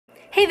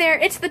Hey there,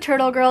 it's the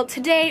Turtle Girl.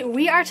 Today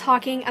we are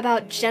talking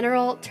about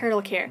general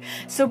turtle care.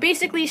 So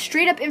basically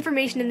straight up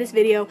information in this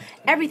video,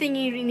 everything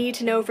you need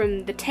to know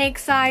from the tank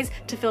size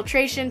to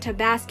filtration to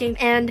basking,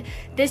 and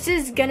this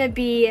is gonna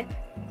be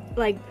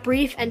like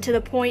brief and to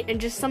the point and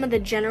just some of the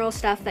general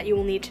stuff that you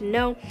will need to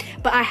know.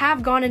 But I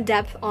have gone in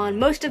depth on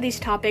most of these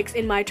topics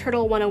in my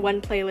Turtle 101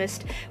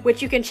 playlist,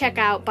 which you can check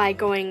out by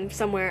going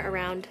somewhere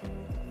around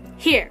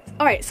here.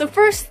 Alright, so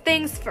first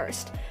things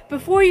first.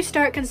 Before you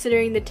start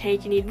considering the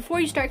tank you need, before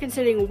you start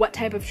considering what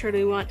type of turtle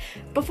you want,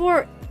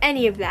 before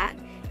any of that,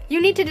 you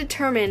need to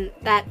determine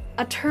that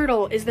a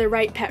turtle is the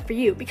right pet for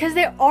you, because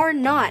they are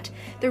not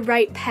the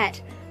right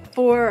pet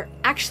for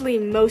actually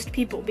most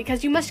people,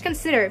 because you must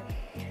consider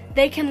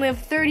they can live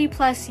 30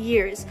 plus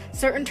years.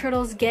 Certain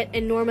turtles get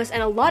enormous,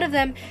 and a lot of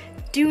them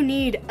do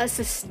need a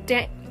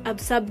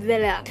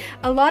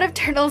lot of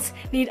turtles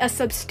need a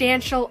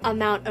substantial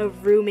amount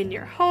of room in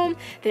your home.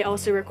 They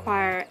also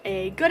require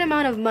a good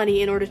amount of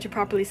money in order to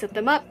properly set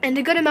them up, and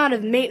a good amount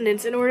of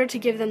maintenance in order to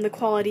give them the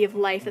quality of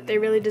life that they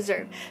really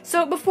deserve.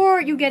 So before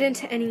you get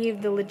into any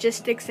of the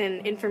logistics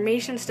and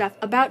information stuff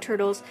about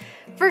turtles,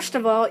 first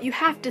of all, you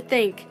have to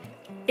think,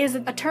 is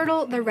a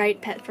turtle the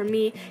right pet for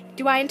me?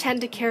 Do I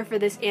intend to care for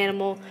this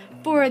animal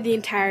for the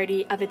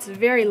entirety of its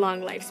very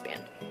long lifespan?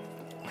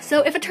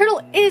 So if a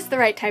turtle is the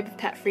right type of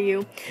pet for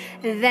you,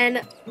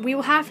 then we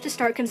will have to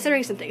start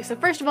considering some things. So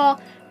first of all,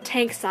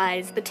 tank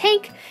size. The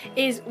tank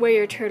is where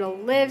your turtle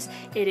lives,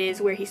 it is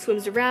where he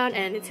swims around,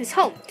 and it's his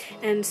home.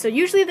 And so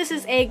usually this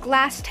is a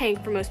glass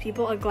tank for most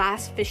people, a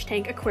glass fish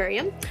tank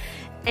aquarium.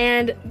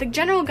 And the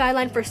general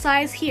guideline for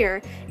size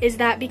here is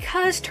that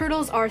because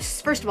turtles are,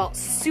 first of all,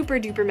 super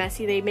duper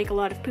messy, they make a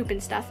lot of poop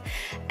and stuff,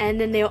 and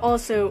then they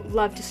also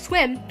love to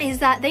swim, is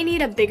that they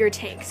need a bigger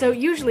tank. So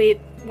usually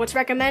what's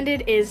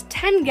recommended is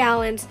 10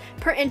 gallons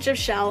per inch of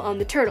shell on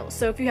the turtle.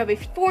 So if you have a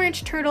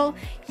 4-inch turtle,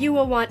 you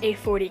will want a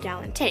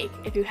 40-gallon tank.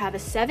 If you have a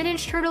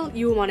 7-inch turtle,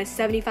 you will want a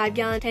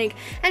 75-gallon tank,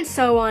 and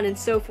so on and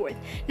so forth.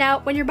 Now,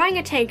 when you're buying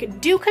a tank,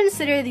 do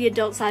consider the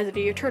adult size of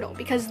your turtle,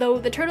 because though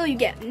the turtle you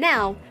get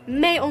now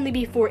may only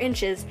be 4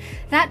 inches,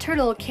 that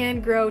turtle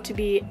can grow to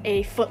be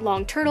a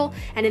foot-long turtle,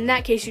 and in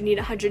that case you need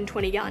a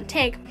 120-gallon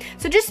tank.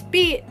 So just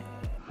be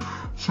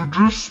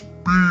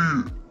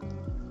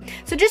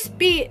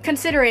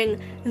considering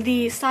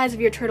the size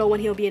of your turtle when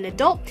he'll be an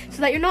adult,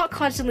 so that you're not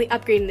constantly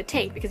upgrading the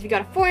tank, because if you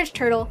got a 4-inch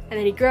turtle and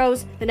then he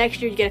grows, the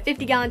next year you get a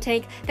 50-gallon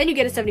tank, then you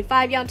get a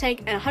 75-gallon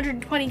tank and a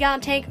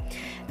 120-gallon tank.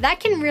 That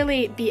can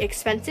really be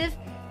expensive.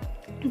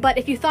 But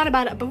if you thought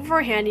about it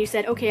beforehand, you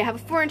said, okay, I have a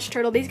 4-inch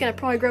turtle, but he's gonna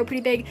probably grow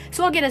pretty big,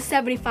 so I'll get a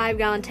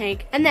 75-gallon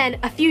tank, and then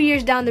a few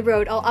years down the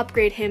road, I'll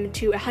upgrade him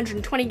to a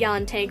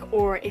 120-gallon tank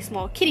or a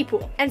small kiddie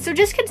pool. And so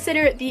just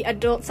consider the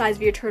adult size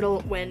of your turtle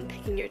when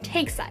picking your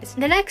tank size.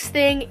 The next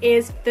thing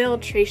is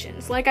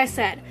filtration. So like I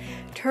said,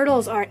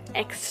 turtles are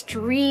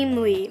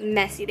extremely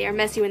messy. They are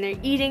messy when they're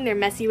eating, they're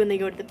messy when they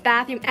go to the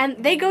bathroom,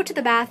 and they go to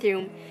the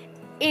bathroom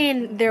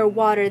in their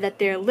water that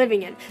they're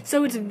living in.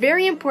 So it's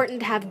very important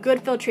to have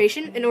good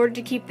filtration in order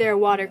to keep their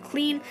water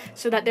clean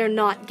so that they're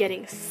not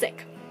getting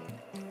sick.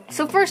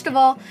 So first of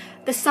all,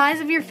 the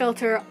size of your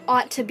filter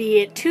ought to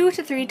be 2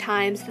 to 3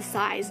 times the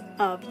size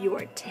of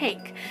your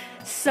tank.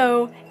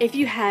 So if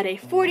you had a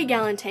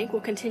 40-gallon tank,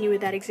 we'll continue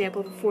with that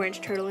example of a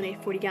 4-inch turtle in a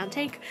 40-gallon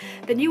tank,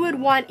 then you would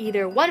want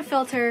either one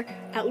filter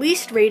at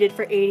least rated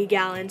for 80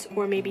 gallons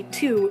or maybe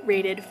 2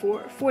 rated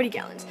for 40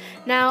 gallons.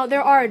 Now,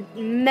 there are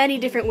many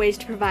different ways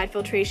to provide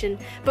filtration,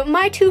 but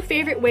my 2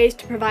 favorite ways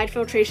to provide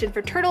filtration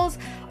for turtles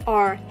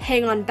are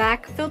hang-on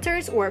back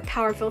filters or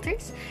power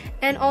filters,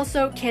 and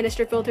also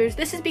canister filters.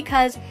 This is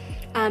because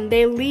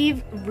they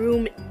leave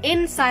room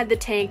inside the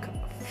tank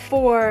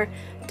for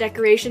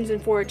decorations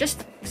and for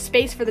just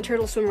space for the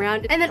turtle to swim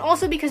around, and then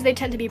also because they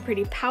tend to be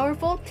pretty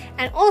powerful,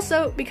 and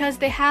also because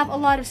they have a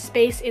lot of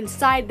space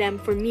inside them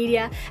for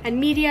media, and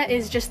media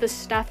is just the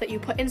stuff that you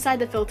put inside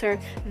the filter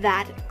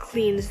that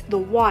cleans the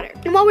water.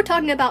 And while we're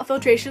talking about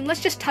filtration, let's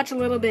just touch a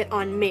little bit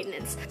on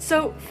maintenance.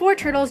 So for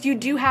turtles, you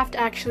do have to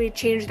actually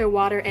change their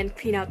water and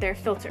clean out their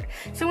filter.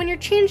 So when you're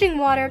changing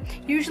water,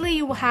 usually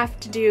you will have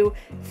to do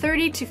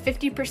 30 to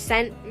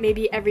 50%,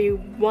 maybe every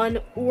 1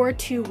 or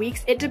 2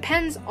 weeks. It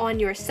depends on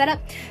your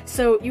setup.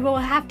 So you will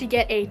have to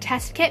get a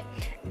test kit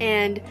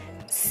and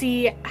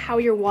see how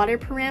your water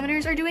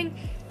parameters are doing,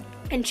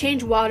 and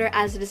change water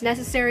as it is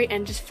necessary,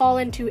 and just fall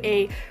into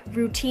a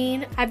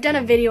routine. I've done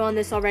a video on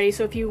this already,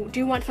 so if you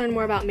do want to learn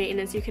more about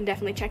maintenance, you can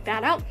definitely check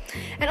that out.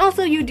 And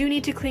also, you do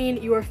need to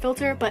clean your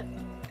filter, but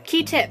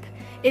key tip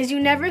is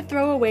you never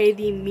throw away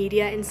the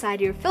media inside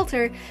your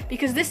filter,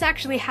 because this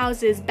actually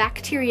houses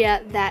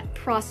bacteria that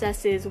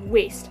processes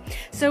waste.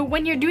 So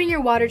when you're doing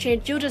your water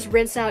change, you'll just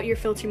rinse out your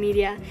filter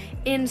media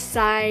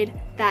inside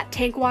that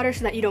tank water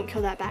so that you don't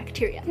kill that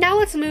bacteria. Now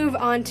let's move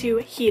on to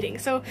heating.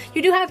 So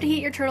you do have to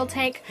heat your turtle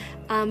tank,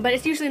 but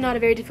it's usually not a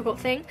very difficult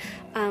thing.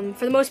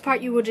 For the most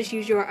part, you will just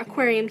use your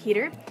aquarium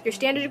heater, your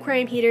standard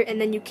aquarium heater, and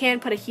then you can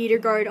put a heater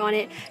guard on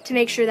it to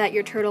make sure that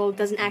your turtle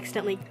doesn't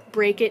accidentally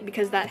break it,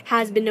 because that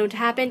has been known to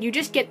happen. You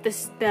just get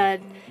the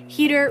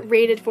heater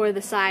rated for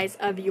the size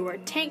of your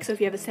tank. So if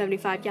you have a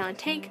 75-gallon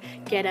tank,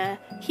 get a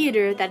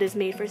heater that is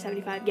made for a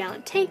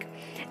 75-gallon tank.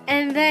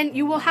 And then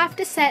you will have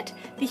to set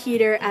the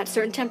heater at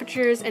certain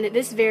temperatures, and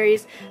this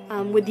varies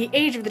with the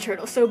age of the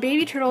turtle. So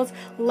baby turtles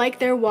like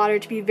their water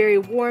to be very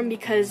warm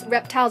because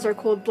reptiles are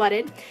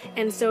cold-blooded,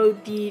 and so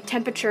the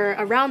temperature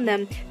around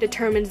them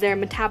determines their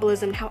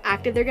metabolism and how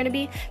active they're going to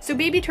be. So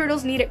baby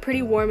turtles need it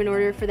pretty warm in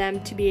order for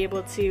them to be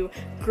able to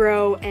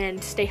grow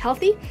and stay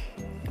healthy.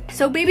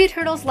 So baby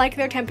turtles like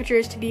their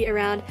temperatures to be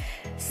around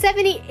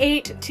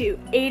 78 to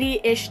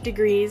 80-ish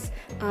degrees.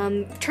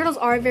 Turtles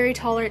are very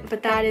tolerant,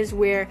 but that is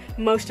where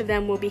most of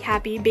them will be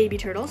happy, baby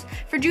turtles.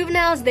 For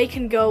juveniles, they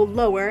can go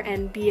lower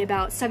and be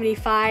about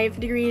 75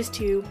 degrees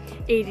to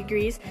 80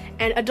 degrees,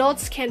 and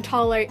adults can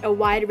tolerate a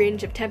wide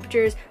range of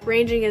temperatures,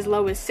 ranging as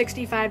low as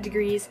 65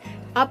 degrees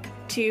up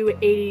to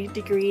 80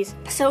 degrees.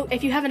 So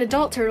if you have an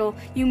adult turtle,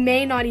 you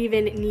may not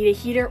even need a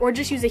heater, or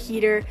just use a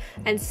heater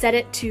and set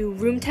it to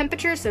room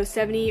temperature, so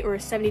 70 or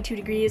 72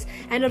 degrees,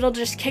 and it'll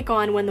just kick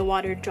on when the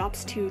water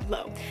drops too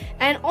low.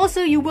 And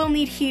also you will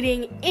need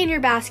heating in your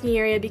basking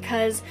area,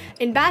 because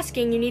in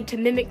basking you need to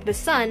mimic the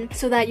sun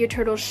so that your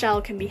turtle's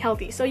shell can be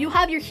healthy. So you'll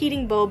have your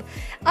heating bulb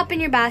up in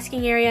your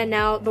basking area.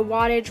 Now the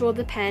wattage will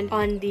depend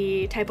on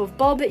the type of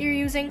bulb that you're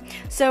using.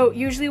 So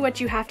usually what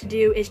you have to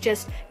do is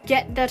just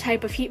get the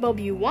type of heat bulb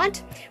you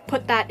want,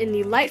 put that in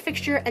the light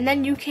fixture, and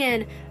then you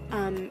can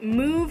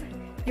move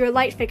your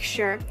light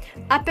fixture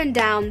up and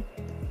down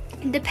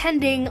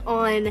depending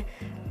on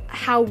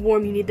how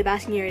warm you need the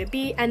basking area to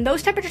be. And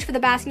those temperatures for the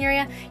basking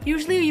area,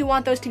 usually you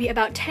want those to be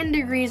about 10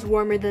 degrees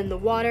warmer than the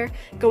water,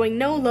 going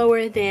no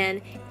lower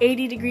than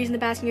 80 degrees in the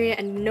basking area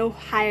and no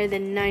higher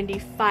than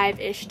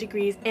 95-ish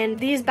degrees. And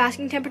these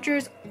basking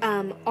temperatures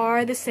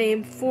are the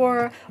same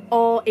for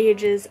all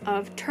ages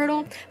of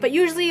turtle, but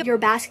usually your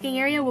basking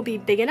area will be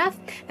big enough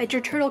that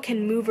your turtle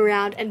can move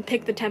around and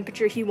pick the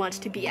temperature he wants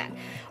to be at.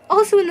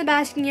 Also in the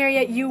basking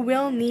area, you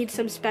will need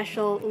some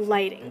special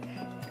lighting.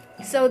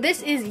 So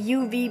this is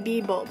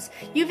UVB bulbs.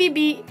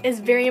 UVB is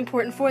very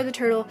important for the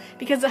turtle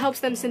because it helps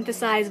them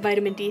synthesize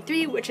vitamin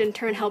D3, which in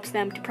turn helps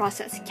them to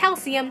process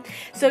calcium.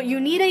 So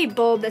you need a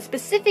bulb that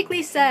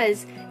specifically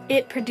says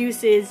it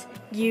produces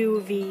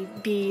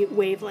UVB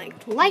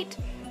wavelength light.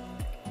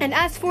 And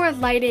as for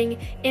lighting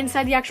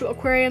inside the actual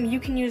aquarium,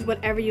 you can use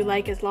whatever you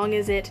like as long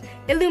as it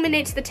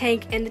illuminates the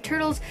tank, and the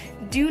turtles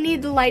do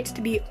need the lights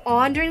to be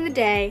on during the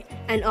day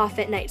and off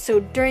at night. So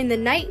during the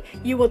night,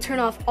 you will turn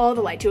off all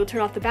the lights. You will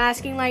turn off the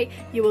basking light,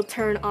 you will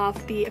turn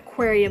off the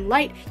aquarium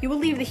light, you will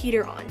leave the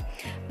heater on.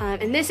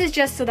 And this is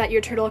just so that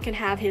your turtle can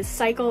have his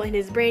cycle in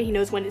his brain. He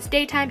knows when it's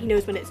daytime, he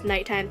knows when it's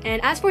nighttime.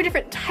 And as for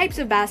different types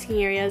of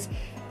basking areas,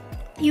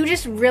 you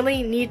just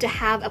really need to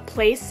have a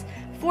place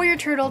for your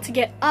turtle to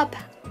get up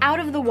out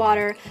of the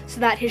water so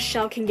that his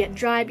shell can get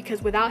dry,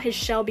 because without his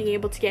shell being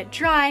able to get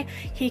dry,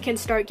 he can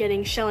start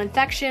getting shell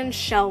infection,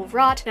 shell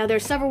rot. Now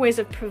there's several ways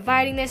of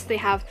providing this. They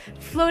have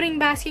floating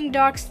basking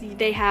docks,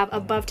 they have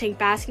above tank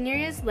basking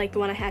areas like the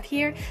one I have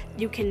here.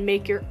 You can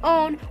make your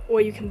own, or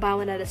you can buy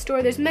one at a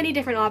store. There's many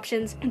different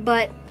options,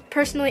 but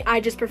personally, I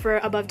just prefer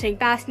above tank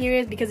basking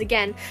areas because,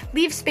 again,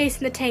 leave space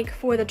in the tank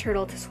for the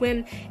turtle to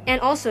swim.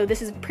 And also,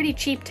 this is pretty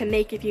cheap to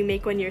make if you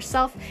make one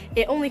yourself.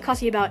 It only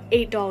costs you about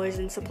 $8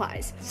 in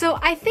supplies. So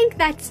I think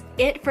that's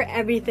it for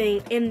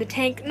everything in the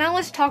tank. Now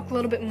let's talk a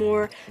little bit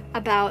more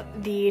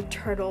about the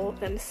turtle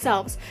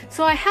themselves.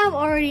 So I have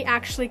already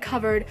actually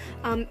covered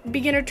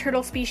beginner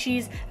turtle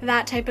species,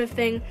 that type of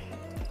thing.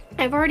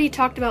 I've already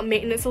talked about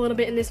maintenance a little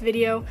bit in this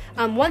video.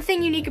 One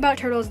thing unique about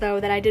turtles, though,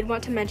 that I did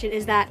want to mention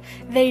is that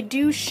they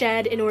do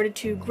shed in order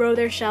to grow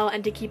their shell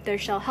and to keep their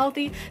shell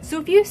healthy.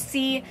 So if you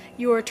see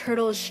your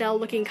turtle's shell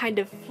looking kind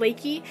of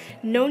flaky,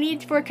 no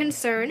need for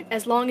concern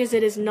as long as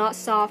it is not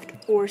soft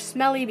or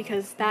smelly,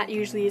 because that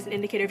usually is an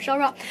indicator of shell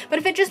rot. But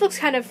if it just looks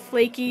kind of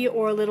flaky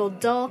or a little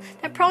dull,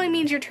 that probably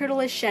means your turtle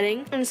is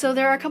shedding. And so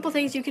there are a couple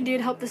things you can do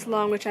to help this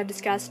along, which I've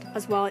discussed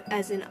as well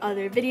as in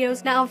other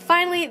videos. Now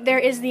finally, there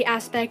is the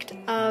aspect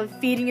of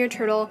feeding your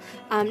turtle.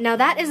 Now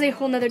that is a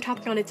whole nother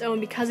topic on its own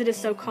because it is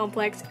so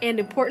complex and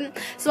important.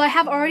 So I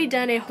have already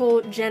done a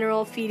whole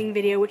general feeding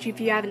video, which if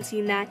you haven't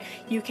seen that,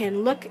 you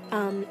can look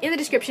in the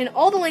description.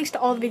 All the links to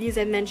all the videos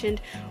I've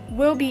mentioned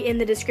will be in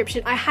the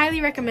description. I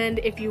highly recommend,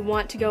 if you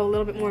want to go a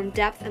little bit more in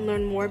depth and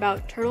learn more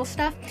about turtle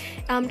stuff,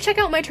 check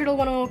out my Turtle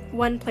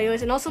 101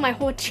 playlist, and also my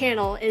whole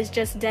channel is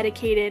just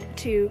dedicated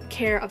to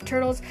care of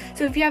turtles.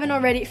 So if you haven't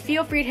already,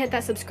 feel free to hit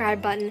that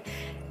subscribe button.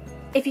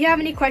 If you have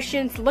any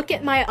questions, look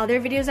at my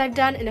other videos I've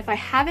done, and if I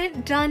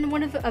haven't done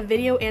a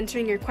video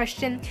answering your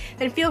question,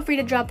 then feel free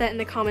to drop that in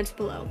the comments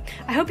below.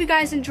 I hope you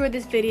guys enjoyed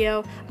this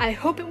video. I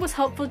hope it was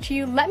helpful to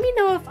you. Let me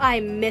know if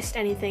I missed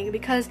anything,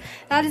 because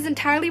that is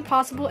entirely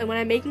possible, and when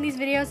I'm making these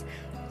videos,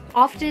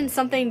 often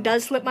something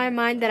does slip my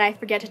mind that I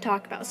forget to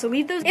talk about. So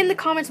leave those in the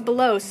comments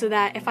below so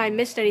that if I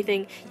missed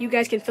anything, you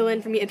guys can fill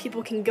in for me and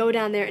people can go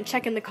down there and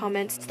check in the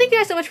comments. So thank you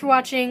guys so much for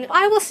watching.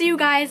 I will see you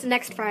guys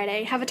next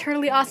Friday. Have a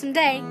totally awesome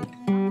day.